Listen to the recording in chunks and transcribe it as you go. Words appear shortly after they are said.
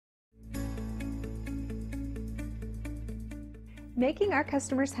Making our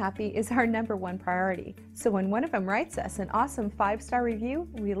customers happy is our #1 priority, so when one of them writes us an awesome 5-star review,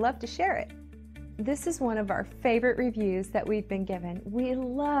 we love to share it. This is one of our favorite reviews that we've been given. We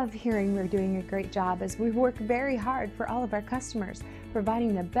love hearing we're doing a great job as we work very hard for all of our customers,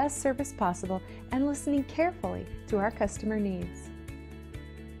 providing the best service possible and listening carefully to our customer needs.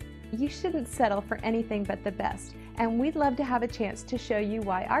 You shouldn't settle for anything but the best, and we'd love to have a chance to show you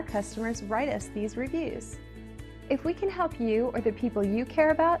why our customers write us these reviews. If we can help you or the people you care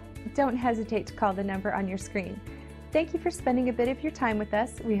about, don't hesitate to call the number on your screen. Thank you for spending a bit of your time with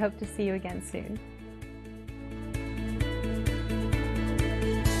us. We hope to see you again soon.